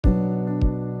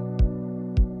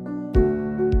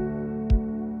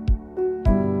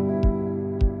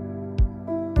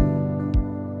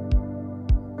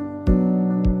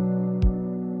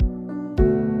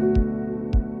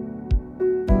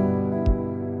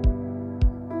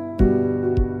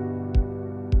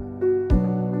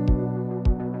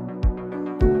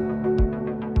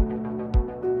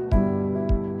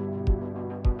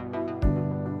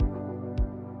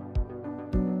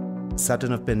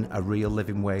Seddon have been a real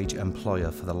living wage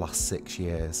employer for the last 6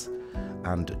 years,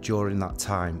 and during that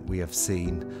time we have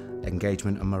seen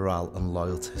engagement and morale and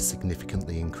loyalty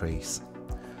significantly increase.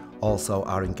 Also,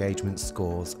 our engagement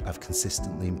scores have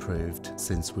consistently improved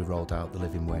since we rolled out the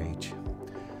living wage.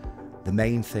 The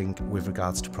main thing with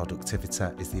regards to productivity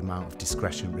is the amount of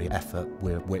discretionary effort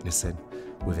we're witnessing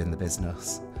within the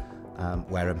business,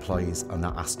 where employees are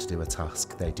not asked to do a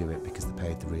task, they do it because they're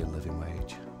paid the real living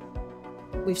wage.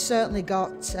 We've certainly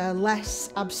got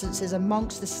less absences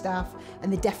amongst the staff,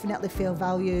 and they definitely feel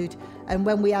valued. And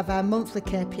when we have our monthly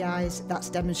KPIs, that's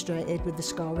demonstrated with the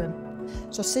scoring.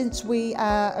 So since we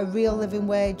are a real living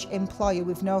wage employer,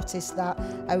 we've noticed that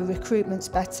our recruitment's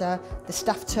better, the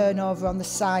staff turnover on the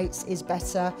sites is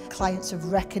better, clients have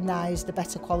recognised the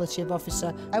better quality of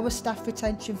officer. Our staff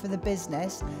retention for the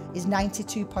business is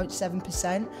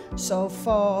 92.7%, so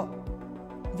for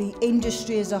the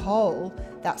industry as a whole,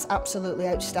 that's absolutely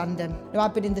outstanding. Now,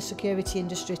 I've been in the security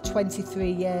industry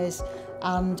 23 years,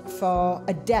 and for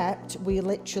Adept, we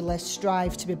literally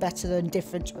strive to be better and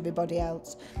different to everybody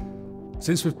else.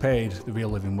 Since we've paid the real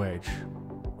living wage,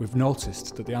 we've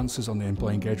noticed that the answers on the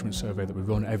employee engagement survey that we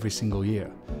run every single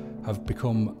year have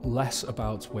become less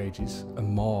about wages and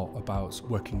more about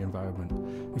working environment.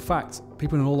 In fact,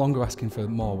 people are no longer asking for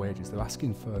more wages, they're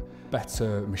asking for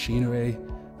better machinery,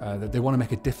 that they want to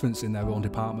make a difference in their own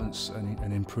departments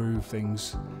and improve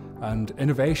things. And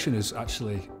innovation has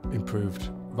actually improved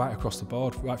right across the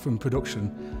board, right from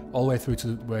production all the way through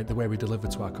to the way we deliver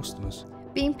to our customers.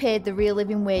 Being paid the real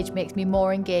living wage makes me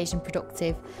more engaged and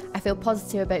productive. I feel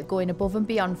positive about going above and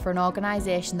beyond for an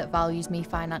organisation that values me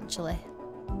financially.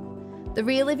 The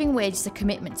real living wage is a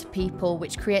commitment to people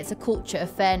which creates a culture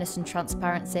of fairness and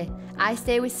transparency. I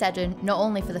stay with Seddon not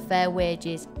only for the fair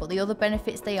wages, but the other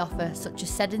benefits they offer, such as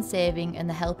Seddon Saving and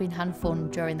the Helping Hand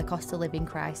Fund during the cost of living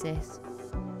crisis.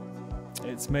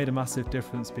 It's made a massive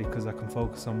difference because I can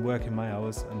focus on working my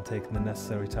hours and taking the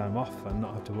necessary time off and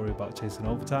not have to worry about chasing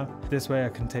overtime. This way I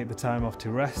can take the time off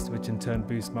to rest, which in turn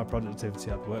boosts my productivity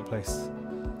at the workplace.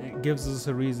 It gives us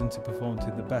a reason to perform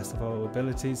to the best of our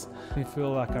abilities. I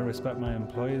feel like I respect my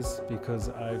employers because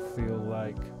I feel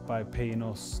like by paying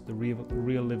us the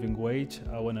real living wage,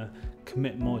 I want to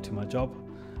commit more to my job.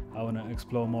 I want to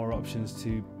explore more options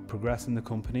to progress in the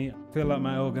company. I feel like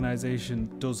my organisation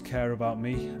does care about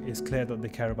me. It's clear that they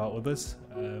care about others,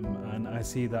 and I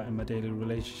see that in my daily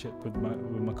relationship with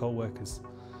my co-workers.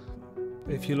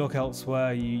 If you look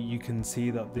elsewhere, you can see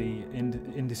that the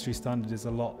industry standard is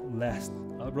a lot less.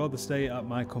 I'd rather stay at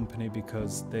my company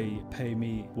because they pay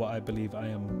me what I believe I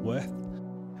am worth.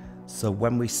 So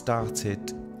when we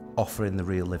started offering the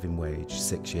real living wage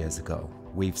 6 years ago,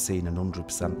 we've seen an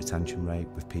 100% retention rate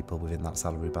with people within that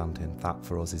salary banding. That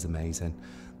for us is amazing.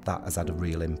 That has had a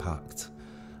real impact.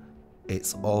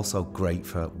 It's also great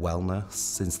for wellness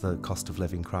since the cost of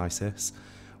living crisis.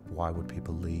 Why would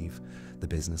people leave the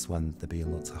business when they're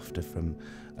being looked after from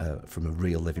a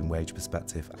real living wage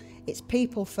perspective? It's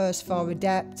people first for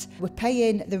Adept. We're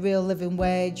paying the real living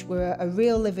wage, we're a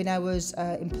real living hours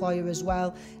employer as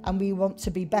well, and we want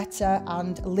to be better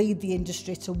and lead the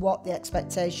industry to what the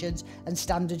expectations and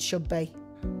standards should be.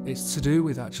 It's to do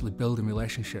with actually building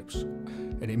relationships,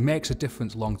 and it makes a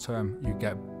difference long term. You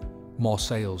get more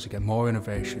sales, you get more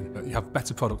innovation, you have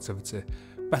better productivity,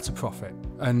 better profit.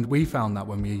 And we found that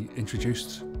when we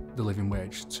introduced the living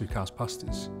wage to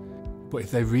Pasties. But if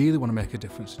they really want to make a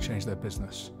difference to change their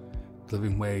business, the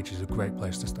living wage is a great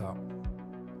place to start.